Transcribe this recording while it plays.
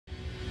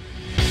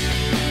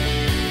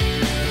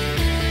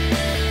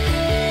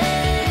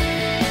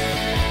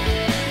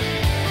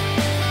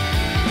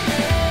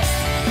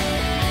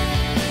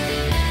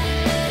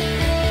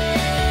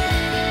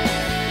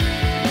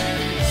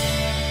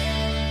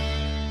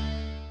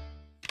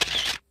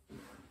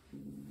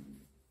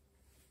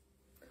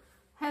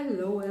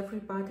Hello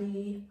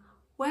everybody,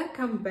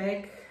 welcome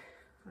back.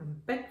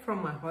 I'm back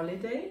from my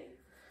holiday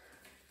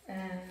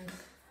and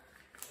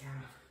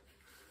I'm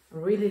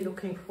really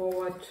looking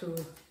forward to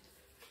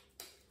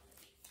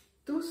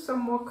do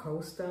some more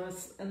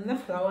coasters and the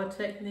flower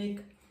technique.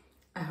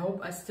 I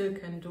hope I still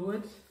can do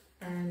it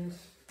and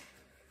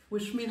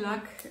wish me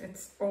luck.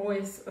 It's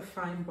always a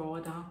fine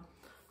border.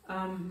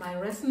 My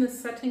resin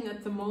is setting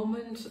at the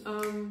moment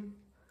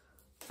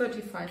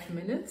 35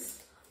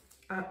 minutes.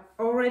 I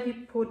already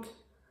put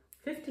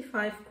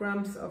 55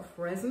 grams of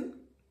resin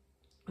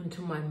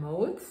into my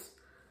molds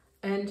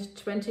and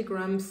 20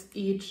 grams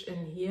each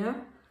in here,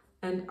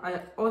 and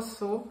I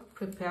also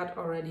prepared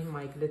already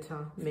my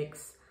glitter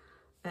mix,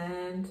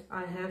 and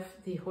I have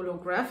the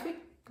holographic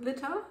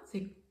glitter,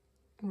 the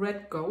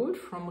red gold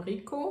from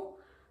Rico,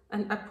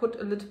 and I put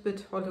a little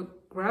bit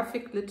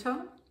holographic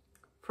glitter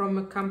from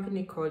a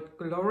company called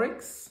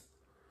Glorix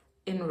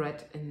in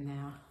red in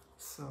there.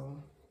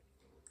 So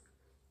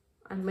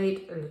I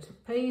made a little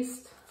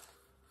paste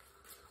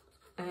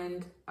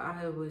and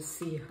I will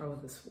see how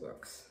this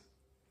works.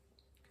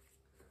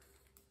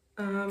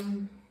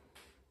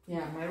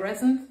 My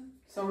resin,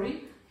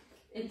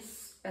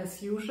 it's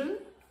as usual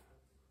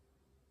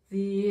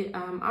the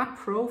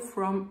ArtPro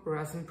from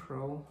Resin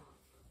Pro.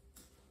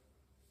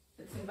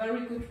 It's a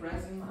very good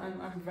resin.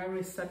 I'm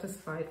very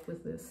satisfied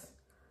with this.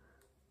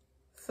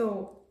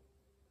 So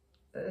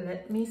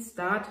let me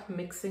start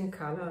mixing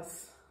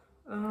colors.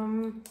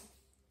 I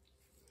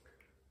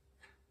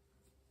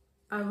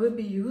will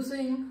be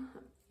using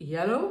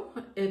yellow.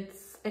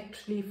 It's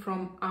actually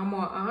from Amor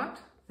Art,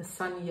 the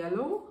Sun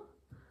Yellow,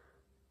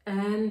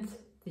 and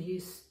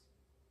the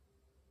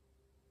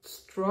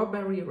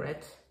Strawberry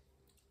Red.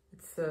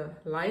 It's a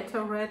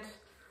lighter red,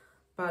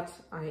 but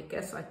I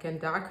guess I can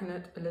darken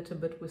it a little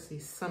bit with the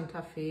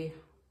Santa Fe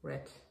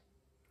Red,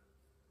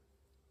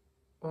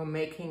 or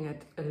making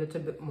it a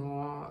little bit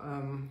more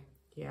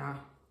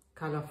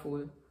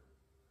colorful.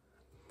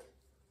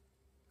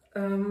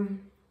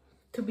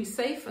 To be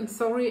safe and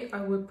sorry,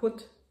 I will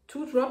put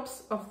 2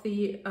 drops of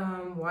the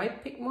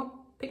white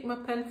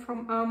pigment pen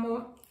from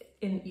Amor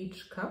in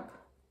each cup.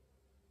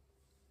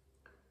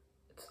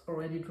 It's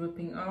already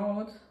dripping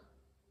out.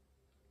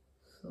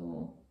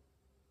 So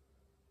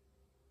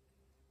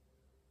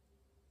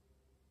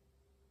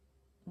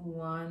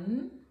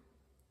 1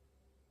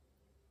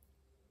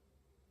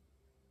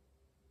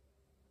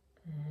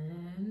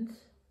 and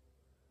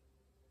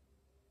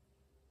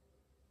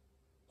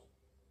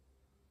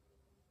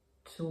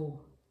 2.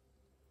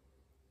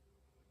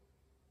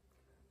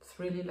 It's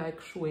really like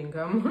chewing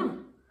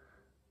gum.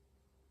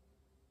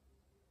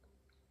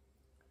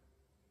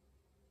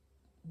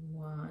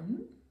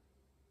 1,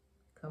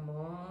 come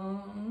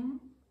on,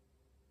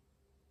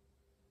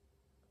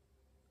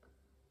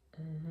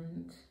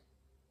 and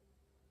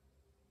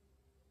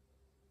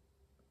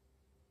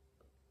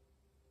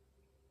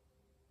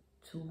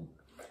 2.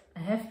 I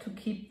have to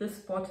keep this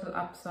bottle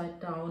upside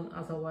down,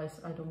 otherwise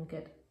I don't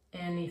get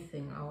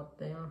anything out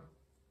there.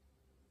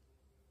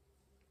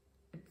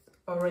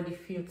 Already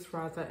feels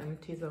rather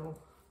empty though.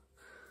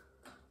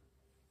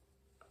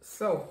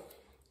 So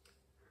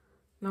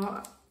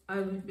now I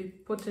will be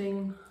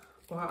putting,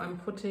 I'm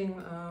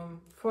putting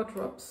 4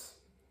 drops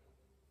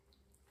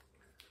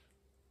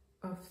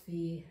of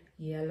the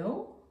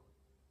yellow.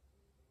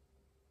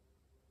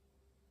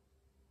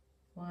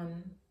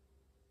 1,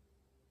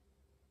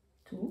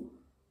 2,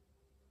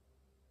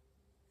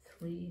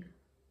 3,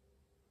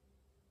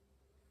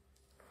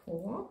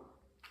 4.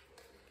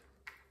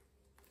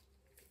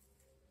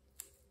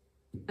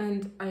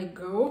 And I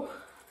go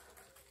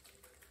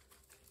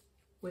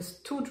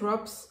with 2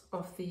 drops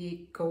of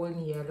the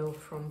golden yellow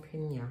from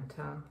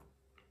Piñata.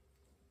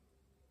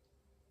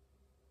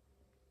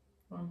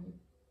 1,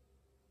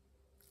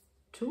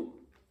 2.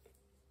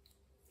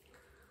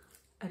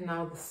 And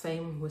now the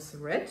same with the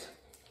red,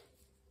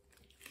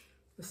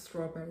 the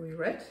strawberry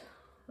red.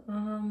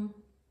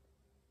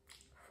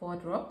 4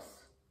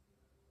 drops.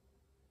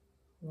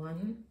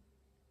 1,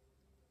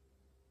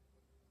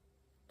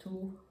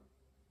 2,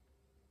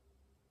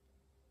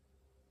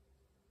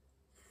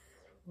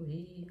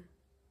 3,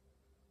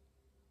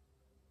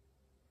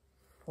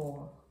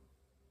 4.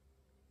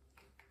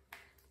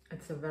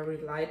 It's a very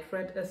light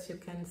red, as you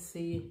can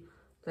see.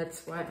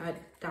 That's why I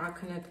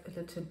darken it a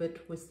little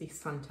bit with the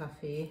Santa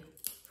Fe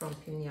from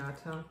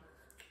Piñata.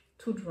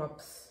 2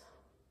 drops.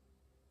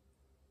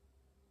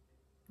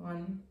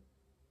 1,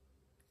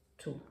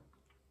 2.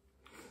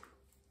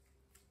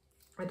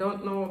 I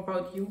don't know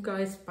about you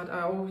guys, but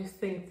I always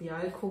think the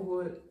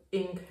alcohol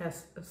ink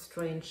has a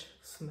strange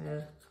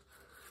smell.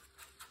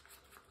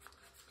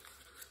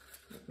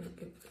 Let me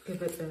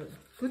give it a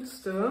good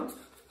stir.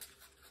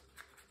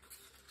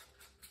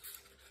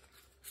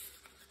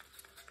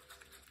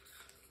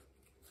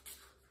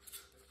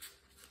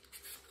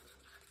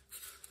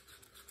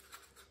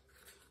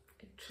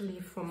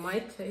 Actually, for my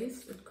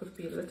taste, it could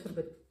be a little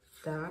bit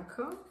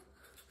darker.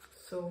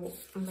 So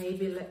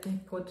maybe let me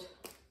put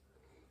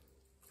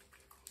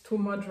 2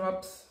 more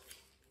drops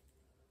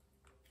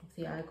of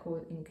the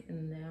alcohol ink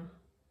in there.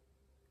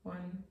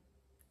 1,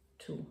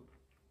 2.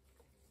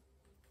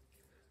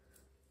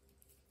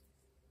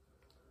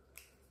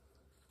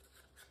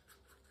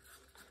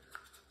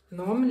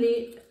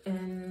 Normally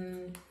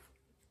in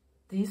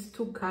these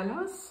two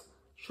colors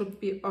should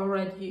be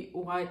already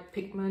white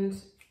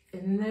pigment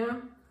in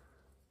there,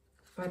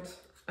 but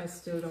I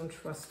still don't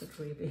trust it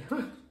really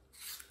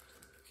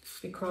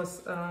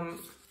because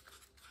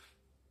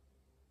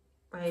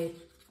I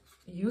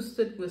used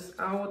it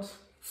without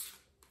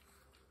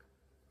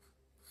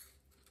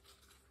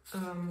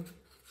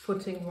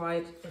putting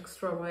white,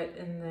 extra white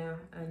in there,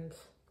 and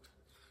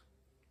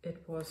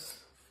it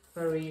was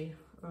very,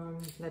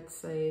 let's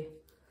say,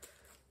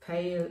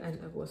 pale,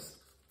 and it was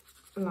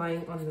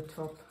lying on the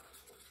top.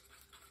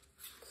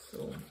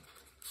 So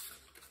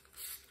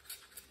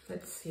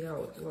let's see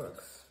how it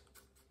works.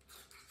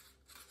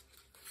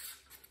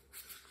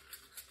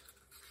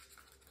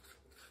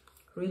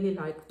 Really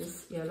like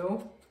this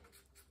yellow.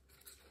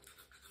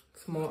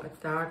 It's more a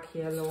dark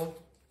yellow,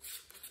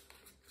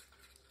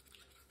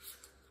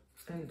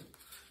 and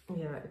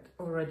yeah, it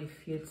already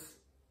feels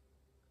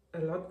a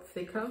lot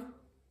thicker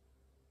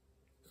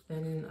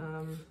than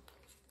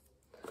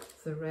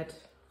the red,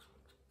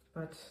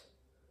 but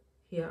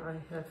here I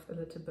have a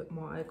little bit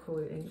more alcohol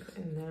ink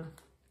in there.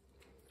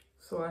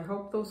 So I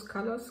hope those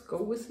colors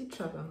go with each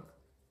other.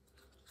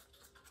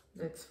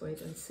 Let's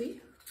wait and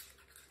see.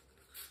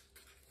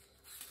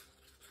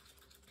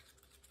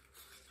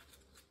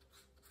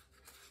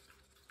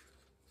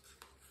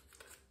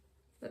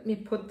 Let me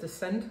put the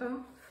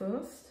center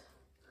first.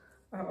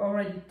 I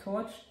already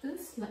torched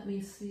this. Let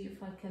me see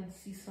if I can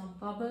see some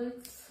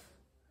bubbles.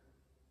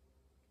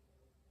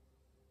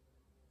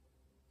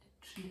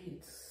 Actually,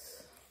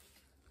 it's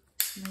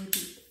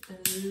maybe a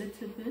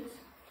little bit,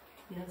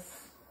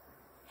 yes,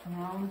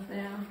 around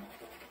there.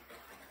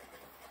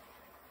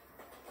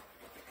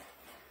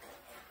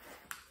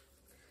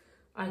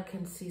 I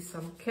can see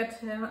some cat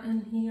hair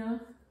in here.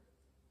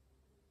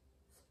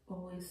 There's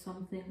always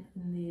something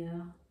in the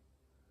air.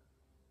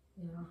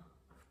 Yeah,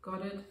 I've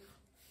got it.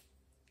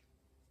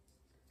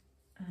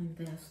 And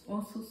there's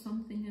also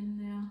something in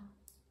there.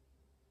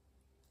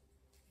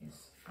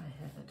 Yes, I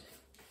have it.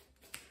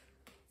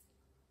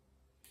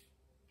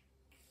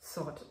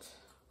 Sorted.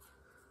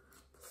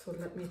 So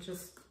let me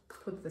just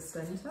put the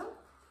center.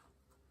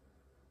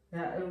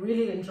 Yeah, I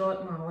really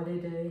enjoyed my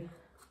holiday.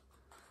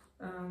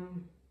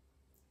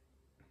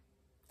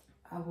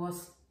 I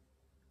was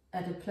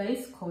at a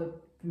place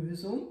called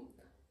Büsum,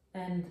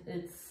 and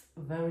it's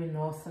very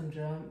north of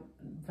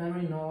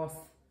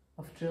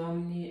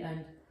Germany,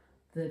 and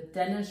the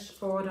Danish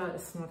border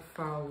is not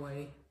far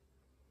away.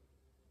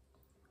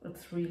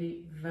 It's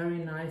really very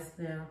nice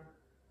there.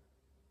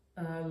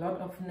 A lot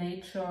of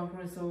nature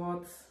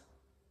resorts,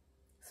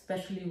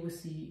 especially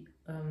with the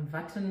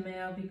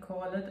Wattenmeer, we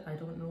call it. I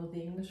don't know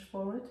the English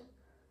for it.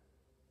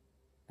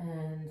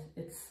 And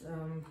it's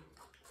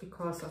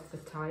because of the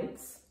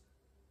tides.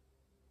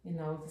 You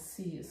know, the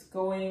sea is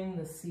going,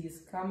 the sea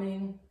is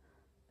coming,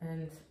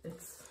 and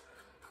it's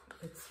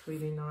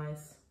really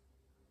nice.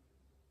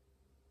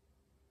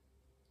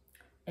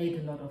 Ate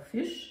a lot of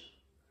fish,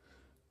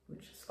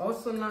 which is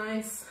also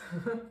nice.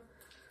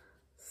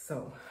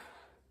 So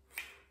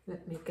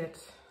let me get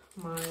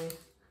my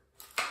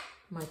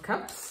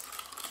cups.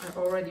 I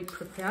already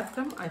prepared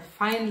them. I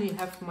finally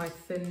have my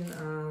thin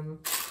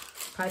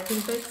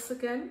piping bags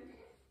again.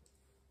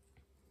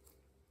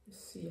 You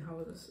see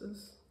how this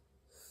is.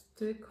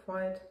 Still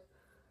quite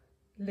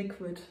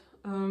liquid.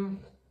 How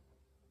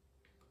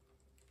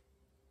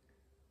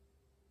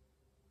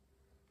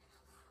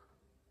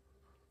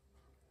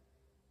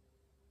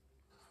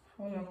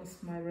long is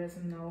my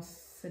resin now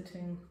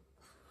sitting?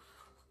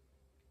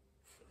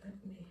 Let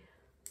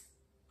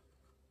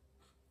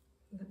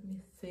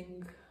me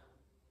think.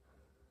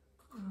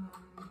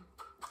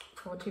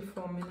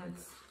 44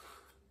 minutes.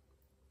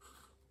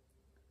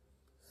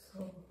 So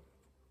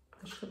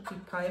I should be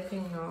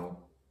piping now.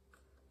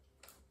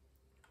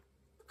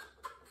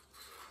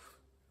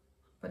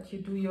 But you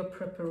do your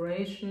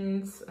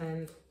preparations,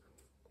 and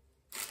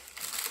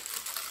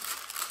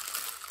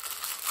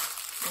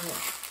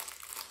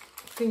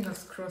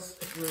fingers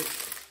crossed it will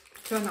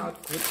turn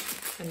out good,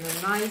 and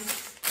a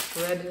nice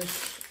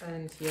reddish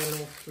and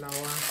yellow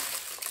flower.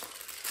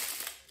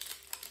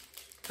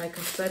 Like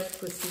I said,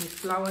 with the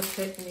flower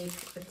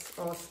technique, it's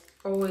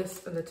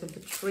always a little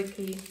bit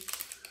tricky.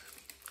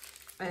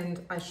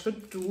 And I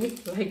should do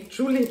like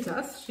Julie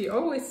does. She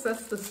always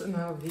says this in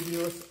her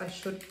videos. I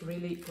should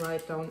really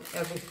write down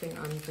everything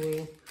I'm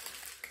doing.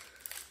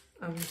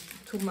 I'm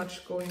too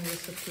much going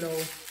with the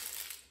flow.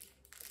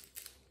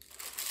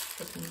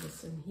 Putting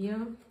this in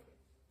here.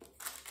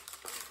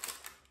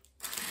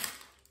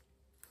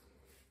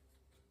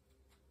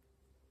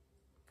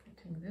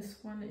 Putting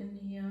this one in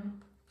here.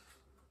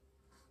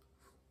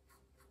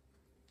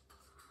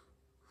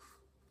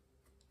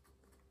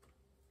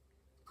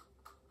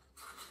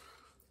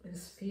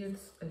 This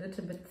feels a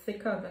little bit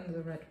thicker than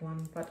the red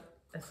one, but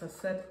as I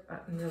said,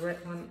 in the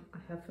red one I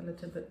have a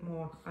little bit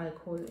more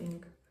alcohol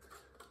ink.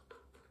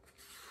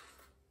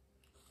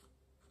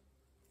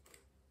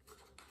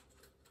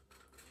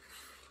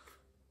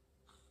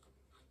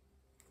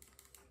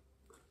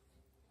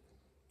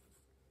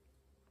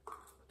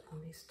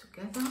 Put these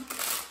together.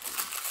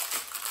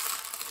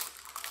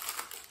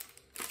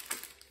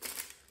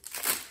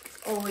 It's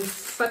always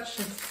such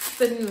a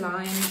thin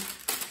line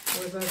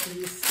whether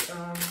these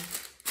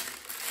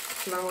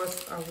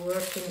flowers are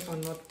working or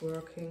not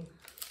working.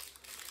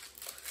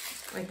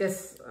 I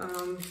guess,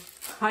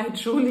 hi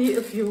Julie,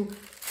 if you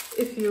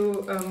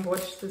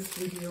watch this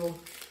video,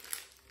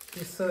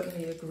 you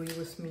certainly agree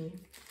with me.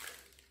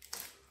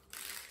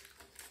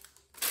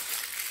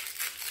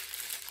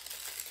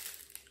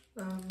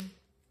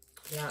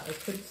 Yeah, I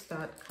could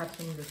start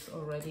cutting this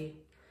already.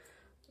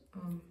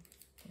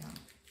 Yeah,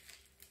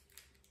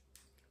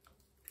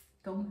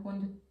 don't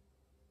want it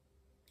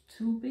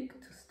too big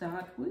to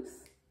start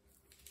with.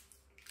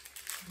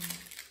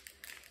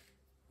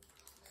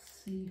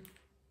 See,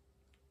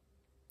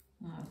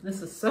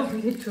 this is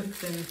certainly too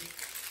thin.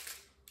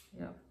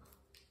 Yeah.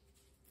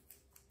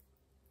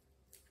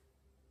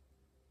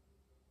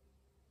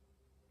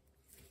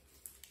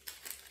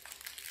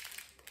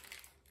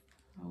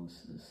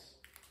 How's this?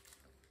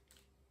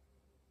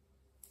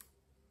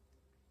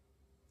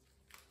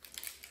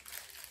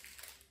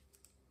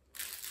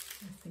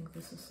 I think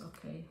this is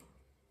okay.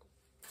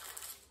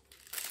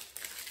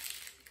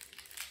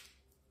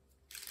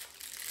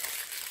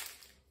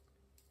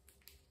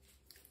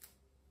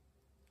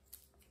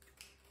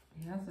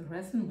 Yeah, the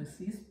resin with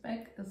this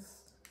bag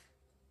is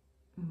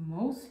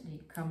mostly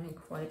coming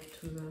quite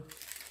to the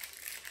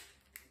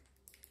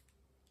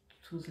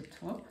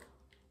top.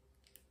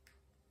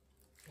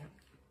 Yeah.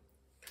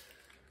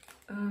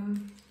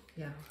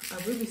 Yeah,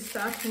 I will be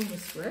starting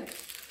with red.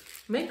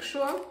 Make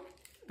sure,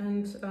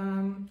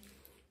 and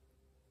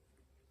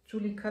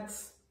Julie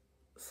Katz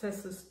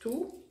says this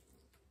too,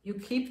 you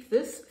keep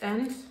this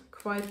end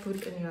quite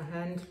good in your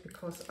hand,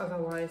 because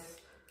otherwise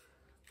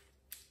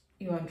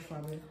you're in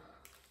trouble.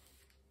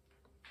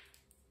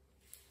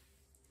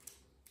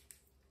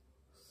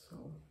 So,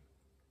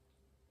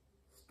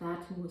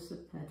 starting with the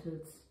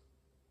petals.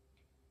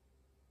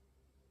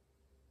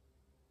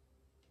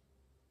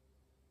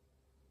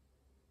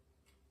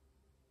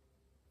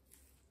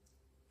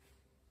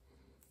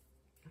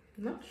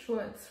 Not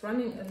sure, it's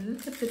running a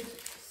little bit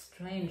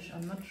strange.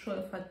 I'm not sure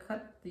if I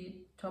cut the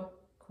top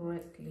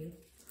correctly.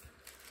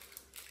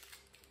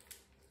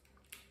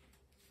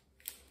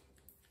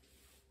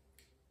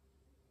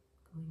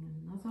 Going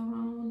another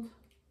round.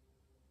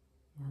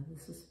 Yeah,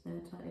 this is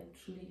better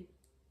actually.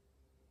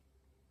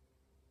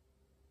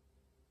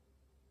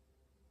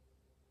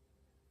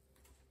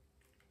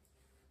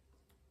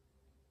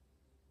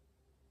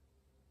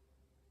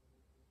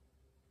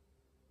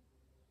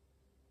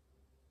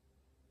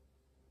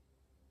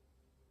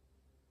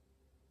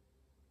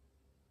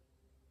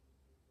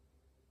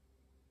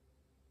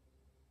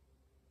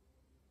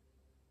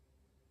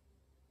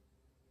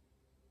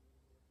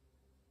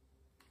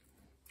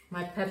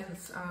 My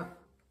petals are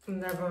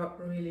never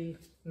really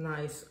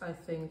nice, I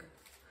think.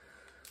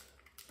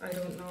 I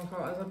don't know how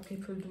other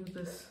people do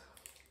this.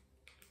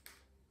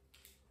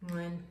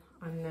 Mine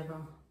are never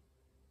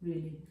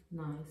really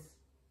nice.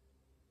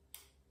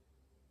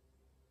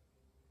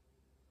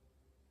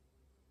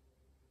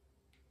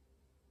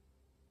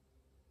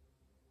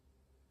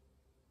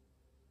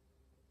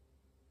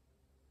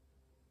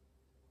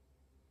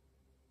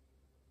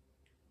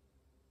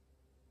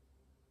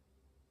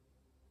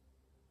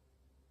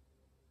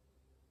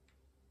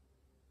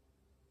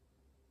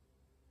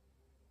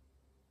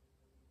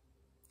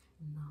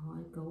 Now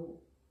I go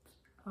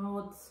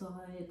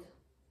outside,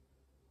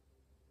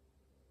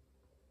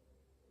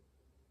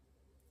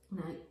 and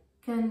I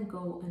can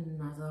go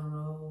another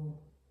row.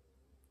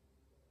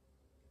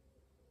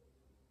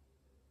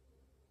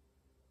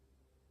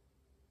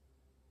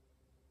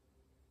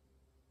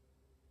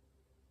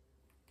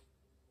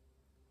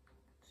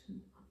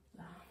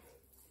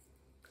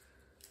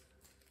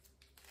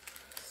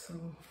 So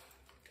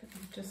let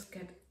me just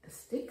get a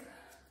stick.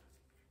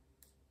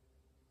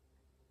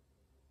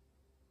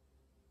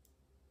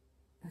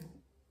 And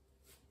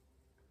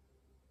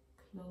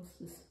close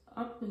this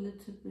up a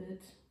little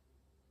bit.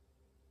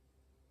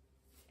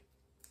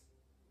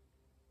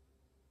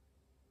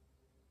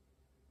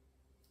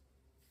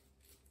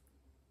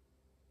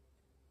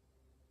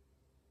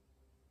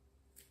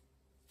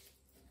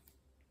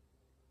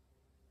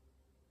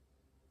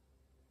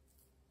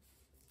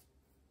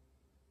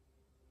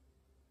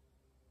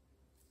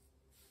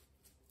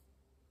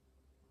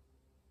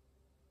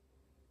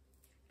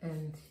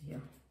 And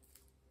here,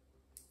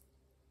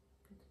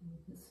 getting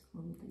this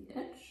from the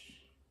edge.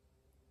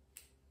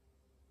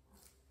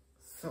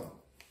 So,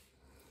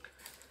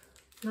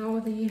 now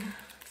the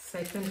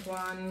second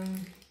one.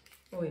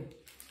 Oh,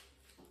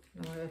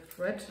 now I have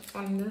red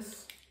on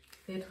this.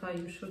 Petra,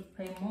 you should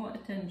pay more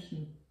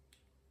attention.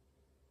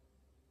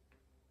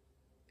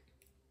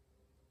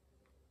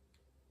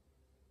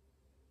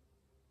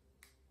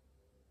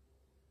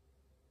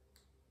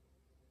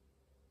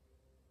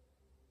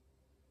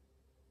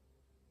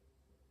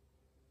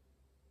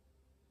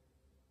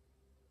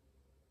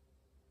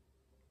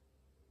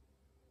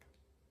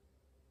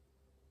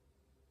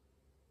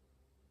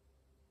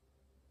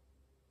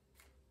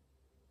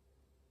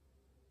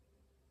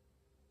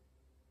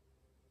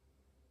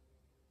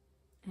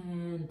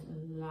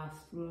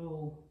 last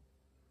row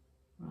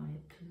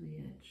right to the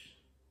edge.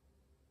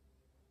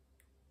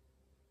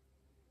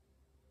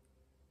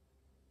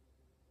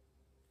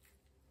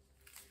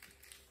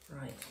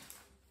 Right.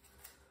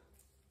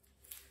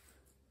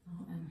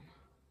 Now I'm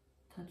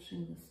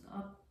touching this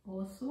up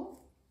also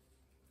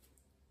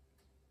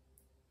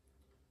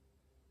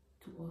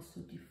to also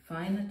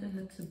define it a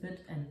little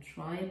bit and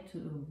try to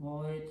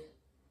avoid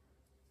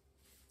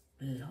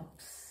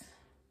blobs.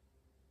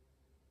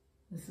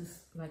 This is,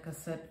 like I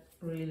said,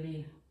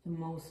 really the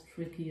most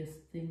trickiest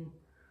thing,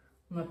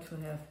 not to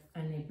have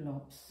any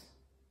blobs.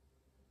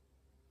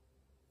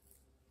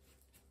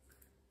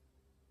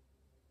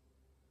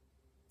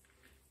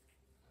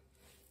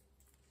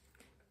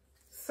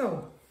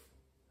 So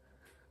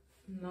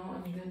now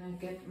I'm gonna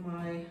get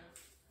my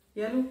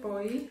yellow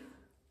boy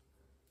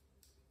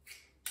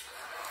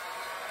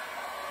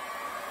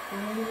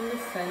in the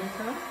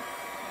center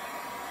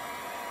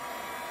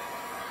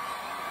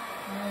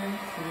and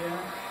here,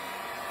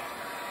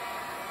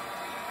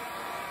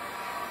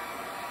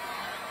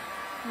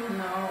 and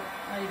now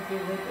I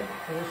give it a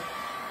push,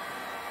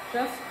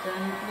 just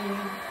gently.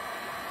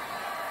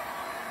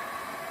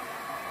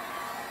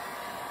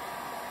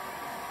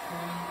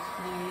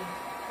 Gently.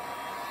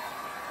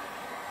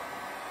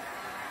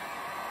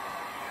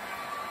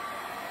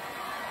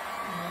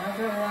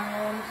 Another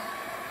round.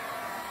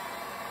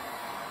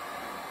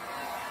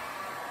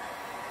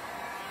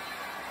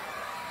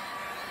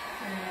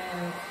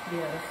 And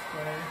here as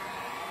well.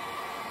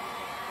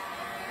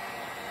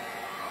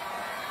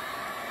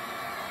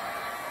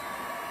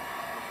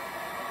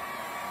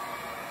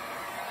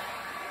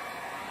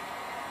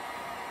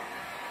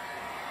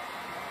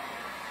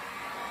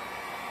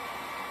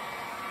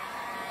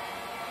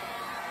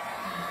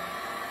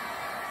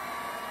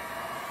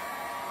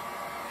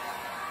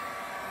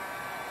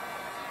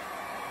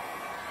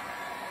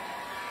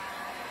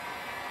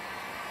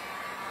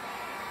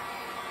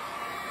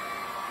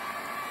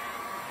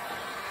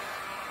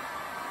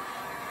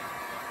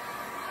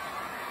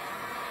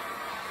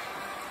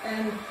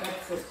 And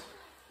that's it.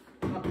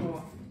 Not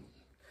more.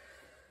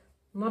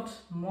 Not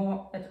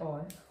more at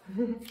all.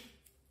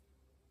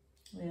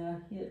 Yeah,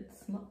 here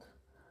it's not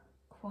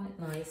quite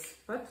nice,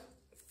 but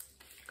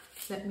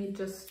let me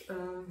just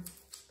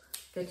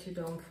get you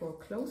down for a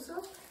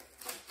close-up.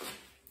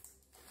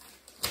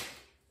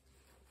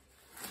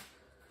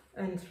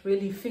 And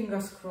really,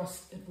 fingers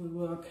crossed, it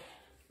will work.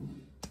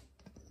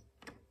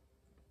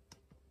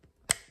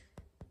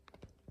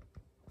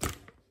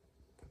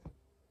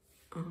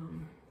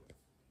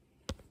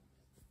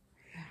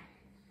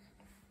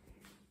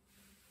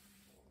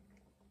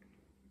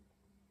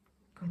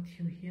 Got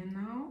you here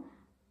now,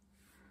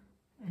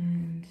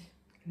 and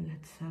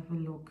let's have a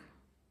look.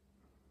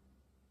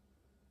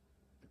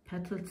 The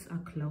petals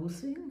are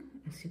closing,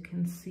 as you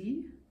can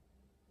see,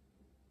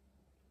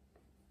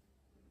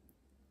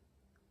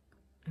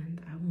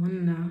 and I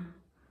wonder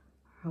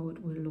how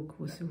it will look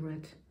with the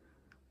red.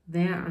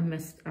 There I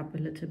messed up a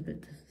little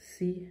bit,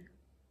 see,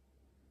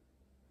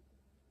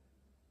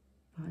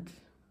 but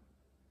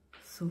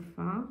so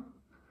far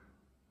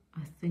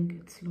I think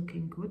it's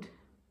looking good.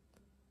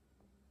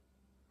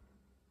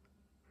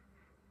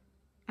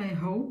 I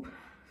hope,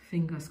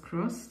 fingers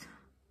crossed,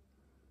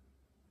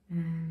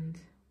 and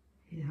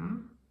yeah,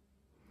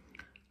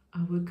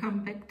 I will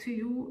come back to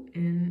you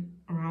in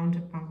around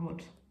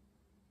about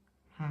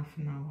half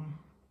an hour.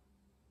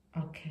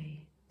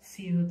 Okay,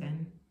 see you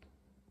then.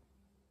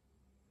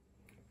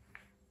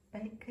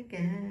 Back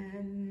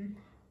again.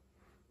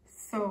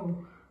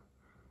 So,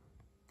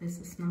 this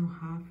is now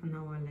half an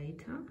hour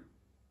later.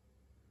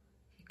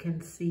 You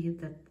can see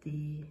that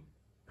the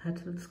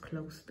petals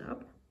closed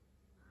up.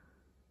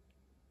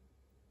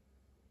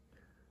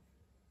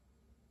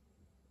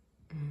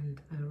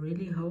 And I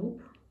really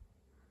hope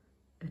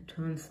it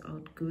turns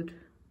out good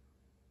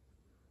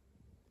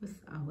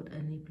without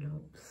any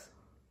blobs.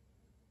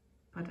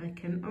 But I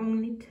can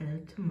only tell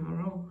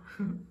tomorrow.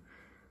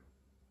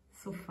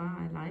 So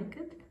far I like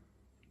it.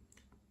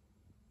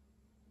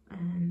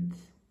 And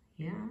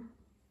yeah,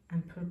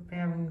 I'm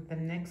preparing the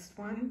next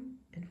one.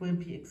 It will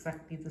be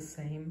exactly the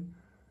same.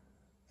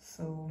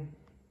 So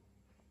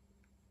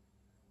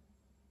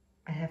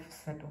I have a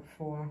set of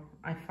 4.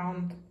 I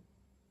found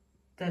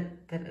that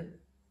it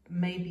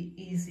may be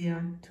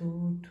easier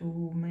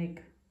to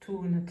make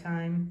 2 in a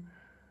time,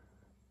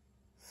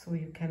 so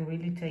you can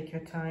really take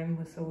your time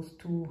with those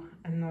 2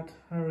 and not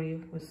hurry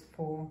with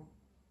 4.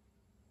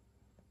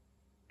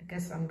 I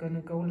guess I'm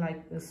gonna go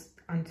like this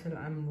until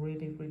I'm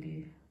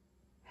really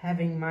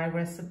having my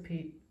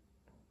recipe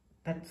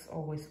that's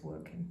always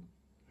working.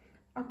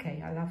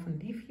 Okay, I love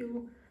and leave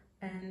you,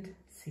 and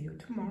see you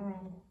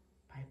tomorrow.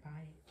 Bye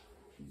bye.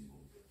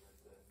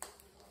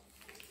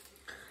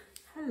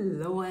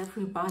 Hello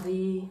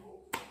everybody,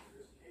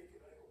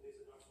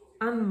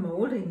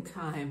 unmolding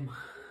time.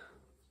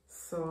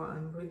 So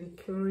I'm really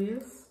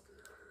curious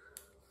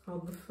how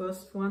the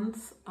first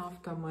ones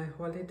after my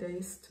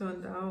holidays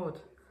turned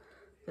out.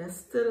 They're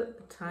still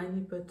a tiny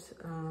bit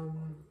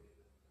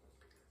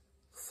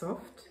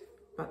soft,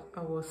 but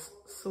I was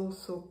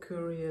so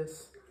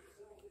curious.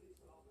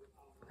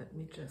 Let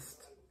me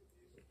just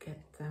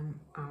get them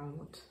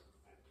out.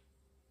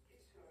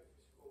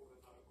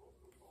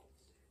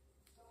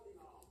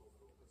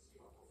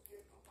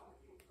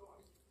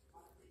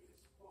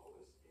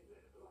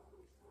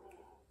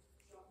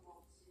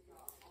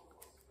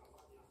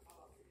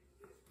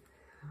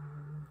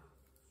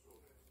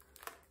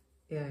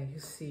 Yeah, you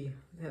see,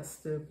 they're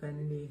still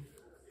bendy.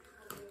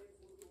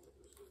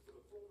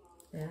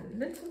 They're a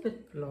little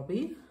bit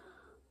blobby,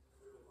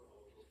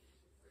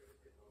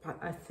 but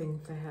I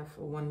think they have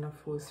a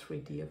wonderful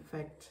 3D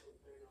effect.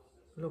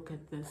 Look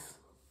at this.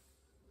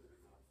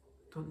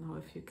 Don't know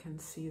if you can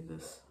see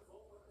this.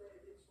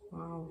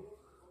 Wow.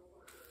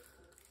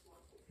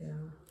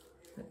 Yeah,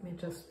 let me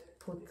just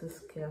put this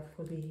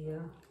carefully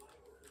here.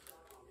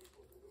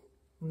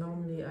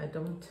 Normally I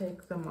don't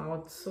take them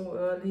out so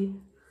early,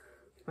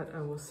 but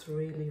I was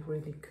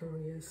really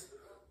curious.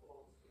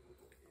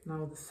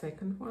 Now the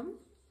second one.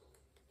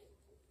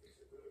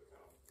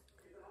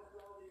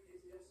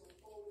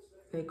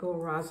 They go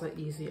rather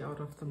easy out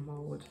of the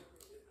mold.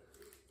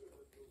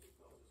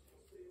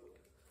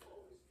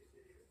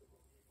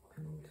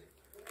 And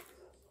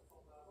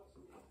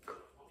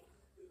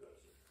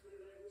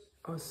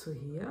also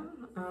here,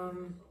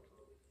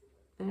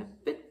 they're a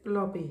bit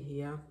blobby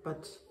here,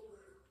 but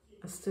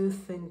I still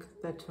think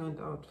that turned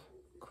out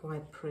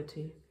quite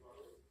pretty.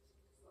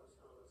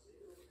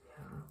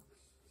 Yeah.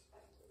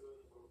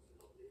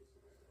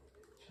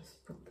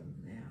 Just put them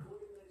there.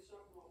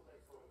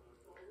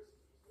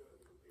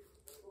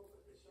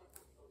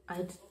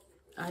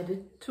 I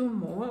did 2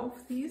 more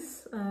of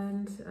these,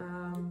 and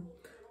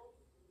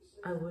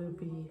I will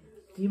be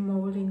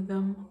demolding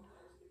them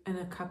in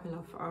a couple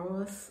of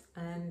hours,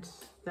 and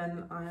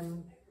then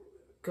I'm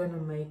gonna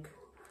make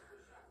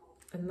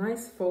a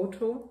nice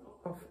photo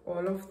of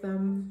all of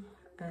them.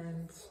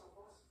 And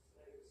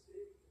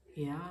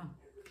yeah,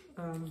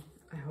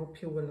 I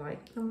hope you will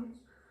like them,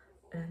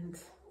 and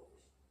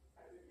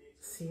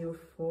see you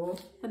for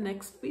the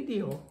next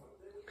video.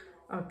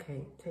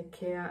 Okay, take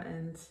care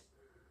and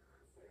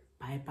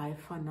bye bye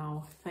for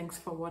now. Thanks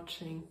for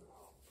watching.